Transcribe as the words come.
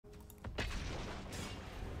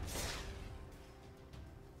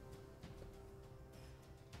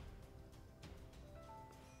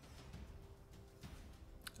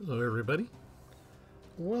Hello everybody,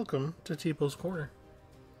 welcome to Tpull's Corner.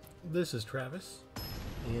 This is Travis,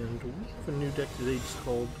 and we have a new deck today just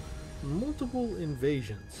called Multiple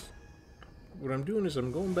Invasions. What I'm doing is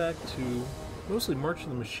I'm going back to mostly March of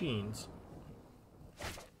the Machines,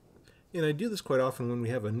 and I do this quite often when we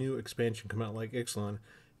have a new expansion come out like Ixalan,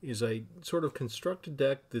 is I sort of construct a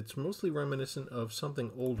deck that's mostly reminiscent of something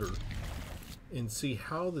older and see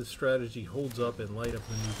how the strategy holds up in light of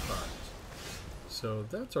the new cards. So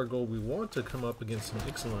that's our goal. We want to come up against some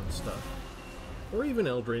Ixalan stuff, or even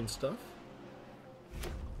Eldraine stuff.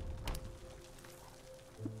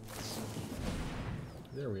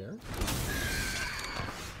 There we are.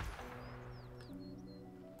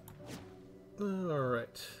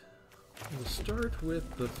 Alright. We'll start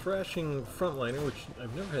with the Thrashing Frontliner, which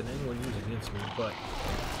I've never had anyone use against me, but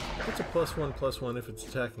it's a +1/+1 if it's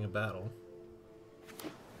attacking a battle.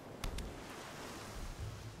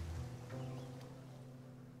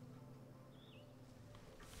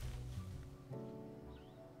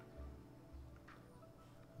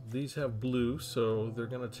 These have blue, so they're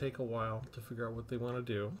going to take a while to figure out what they want to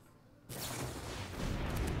do.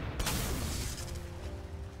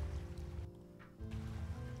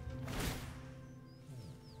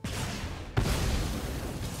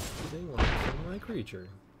 They want to kill my creature.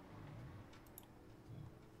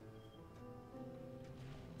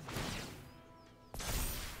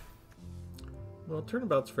 Well,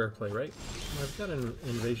 turnabout's fair play, right? I've got an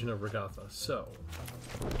Invasion of Regatha, so...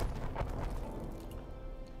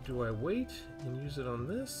 do I wait and use it on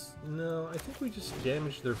this? No, I think we just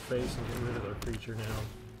damage their face and get rid of their creature now.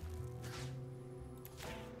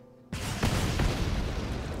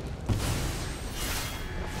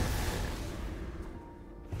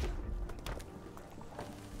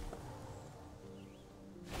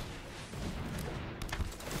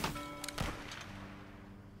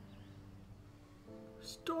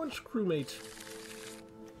 Staunch crewmate!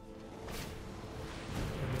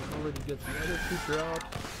 And we already get the other creature out.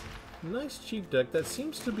 Nice cheap deck. That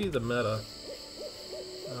seems to be the meta.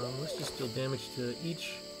 Let's just deal damage to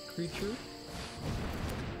each creature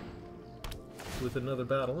with another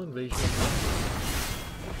battle invasion.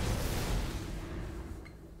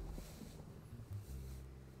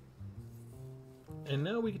 And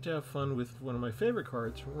now we get to have fun with one of my favorite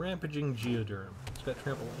cards, Rampaging Geodurum. It's got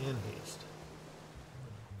trample and haste.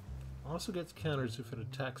 Also gets counters if it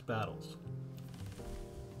attacks battles.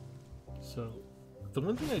 So the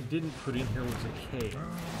one thing I didn't put in here was a cave.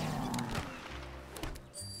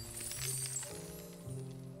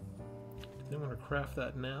 Do they want to craft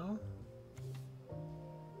that now?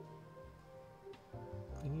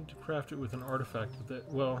 They need to craft it with an artifact.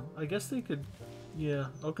 Well, I guess they could... yeah,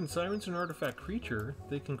 Oaken Siren's an artifact creature.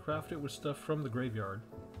 They can craft it with stuff from the graveyard.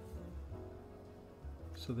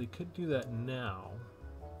 So they could do that now.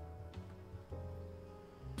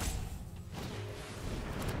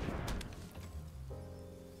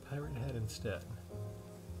 Pirate Head instead.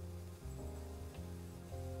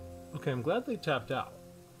 Okay, I'm glad they tapped out.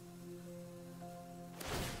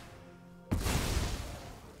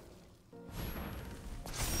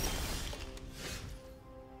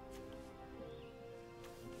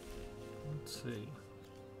 Let's see.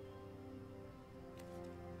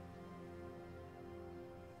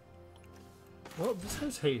 Well, this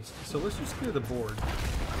has haste, so let's just clear the board.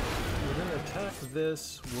 We're going to attack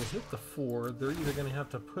this, we'll hit the 4. They're either going to have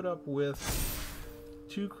to put up with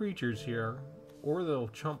 2 creatures here, or they'll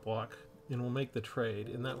chump block, and we'll make the trade,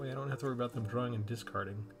 and that way I don't have to worry about them drawing and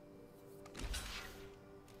discarding.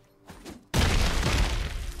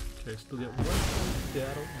 Okay, still get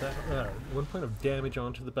 1 point of damage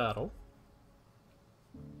onto the battle.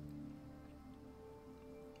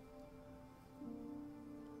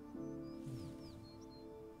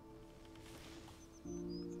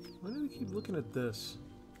 Why do we keep looking at this?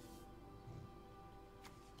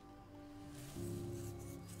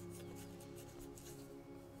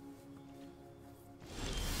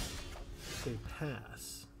 They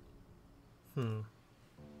pass.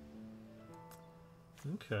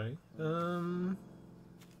 Okay.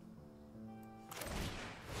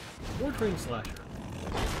 War Train Slasher.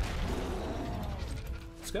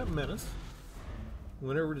 It's got Menace.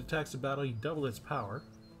 Whenever it attacks a battle, you double its power.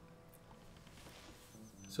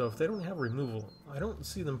 So if they don't have removal, I don't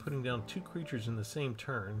see them putting down 2 creatures in the same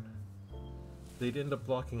turn. They'd end up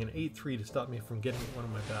blocking an 8/3 to stop me from getting one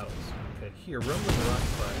of my battles. Okay, here, Rumbling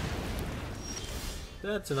Rockslide.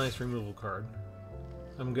 That's a nice removal card.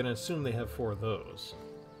 I'm going to assume they have 4 of those.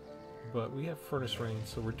 But we have Furnace Rain,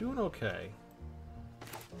 so we're doing okay.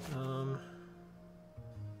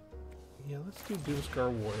 Yeah, let's do Doomscar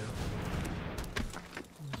Warrior.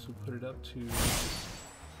 So put it up to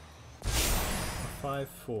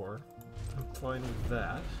 5/4. I'm fine with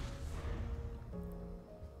that.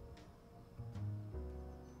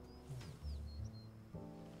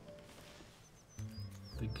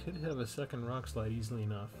 They could have a second rock slide easily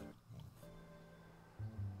enough.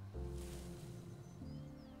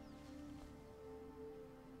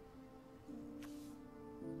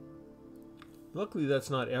 Luckily, that's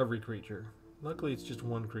not every creature. Luckily, it's just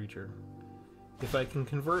one creature. If I can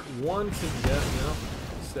convert one to death now,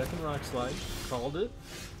 second rock slide, called it.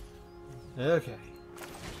 Okay.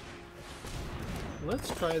 Let's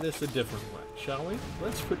try this a different way, shall we?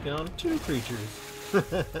 Let's put down 2 creatures.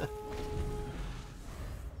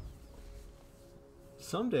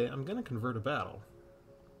 Someday, I'm going to convert a battle.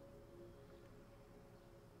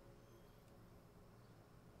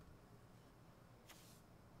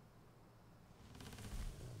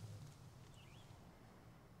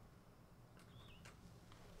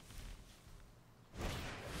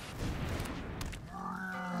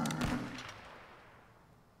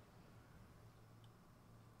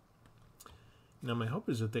 Now my hope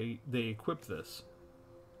is that they equip this,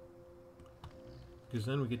 because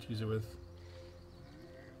then we get to use it with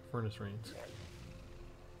Furnace Rains.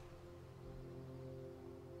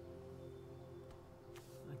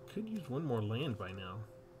 I could use one more land by now.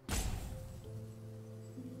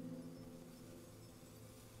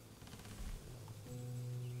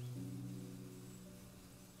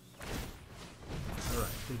 Alright,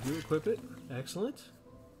 they do equip it. Excellent.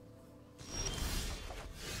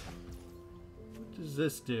 What does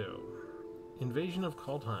this do? Invasion of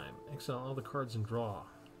Kaldheim. Exile all the cards and draw.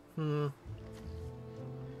 How do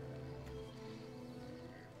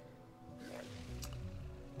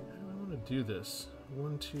I want to do this?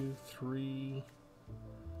 1, 2, 3.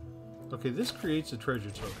 Okay, this creates a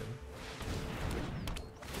treasure token.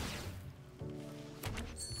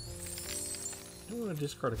 I don't want to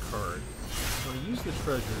discard a card. I want to use the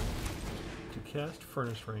treasure to cast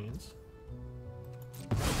Furnace Rains.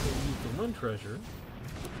 I'm going to use the 1 treasure.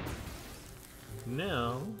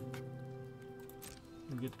 Now,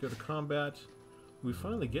 we get to go to combat. We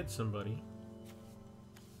finally get somebody.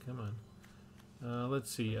 Come on.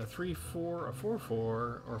 Let's see. A 3/4, a 4/4,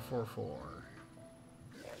 or 4/4.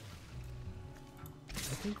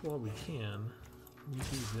 I think while we can, we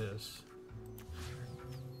do this.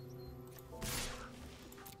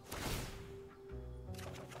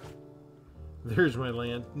 There's my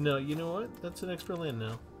land. No, you know what? That's an extra land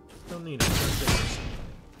now. Don't need it.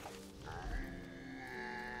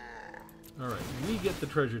 Alright, we get the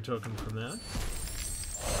treasure token from that.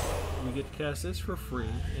 We get to cast this for free,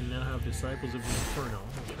 and now have Disciples of the Inferno,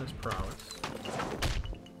 which has prowess.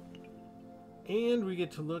 And we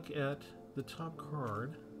get to look at the top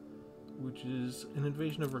card, which is an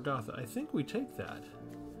Invasion of Regatha. I think we take that.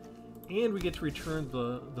 And we get to return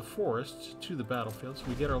the forest to the battlefield, so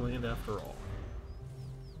we get our land after all.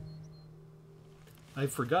 I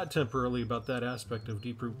forgot temporarily about that aspect of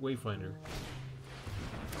Deep Root Wayfinder.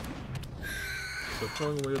 So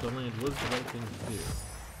throwing away the land was the right thing to do.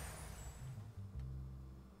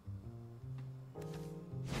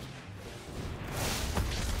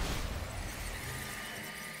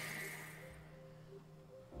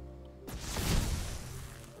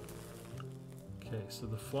 Okay, so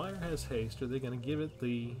the flyer has haste. Are they going to give it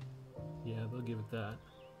the... Yeah, they'll give it that.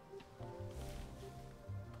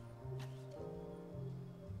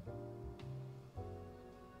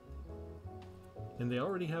 And they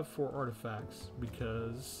already have 4 artifacts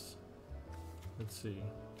because, let's see,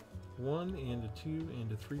 1 and a 2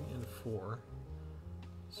 and a 3 and a 4.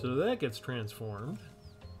 So that gets transformed.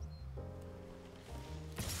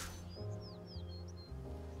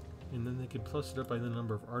 And then they can plus it up by the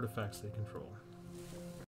number of artifacts they control.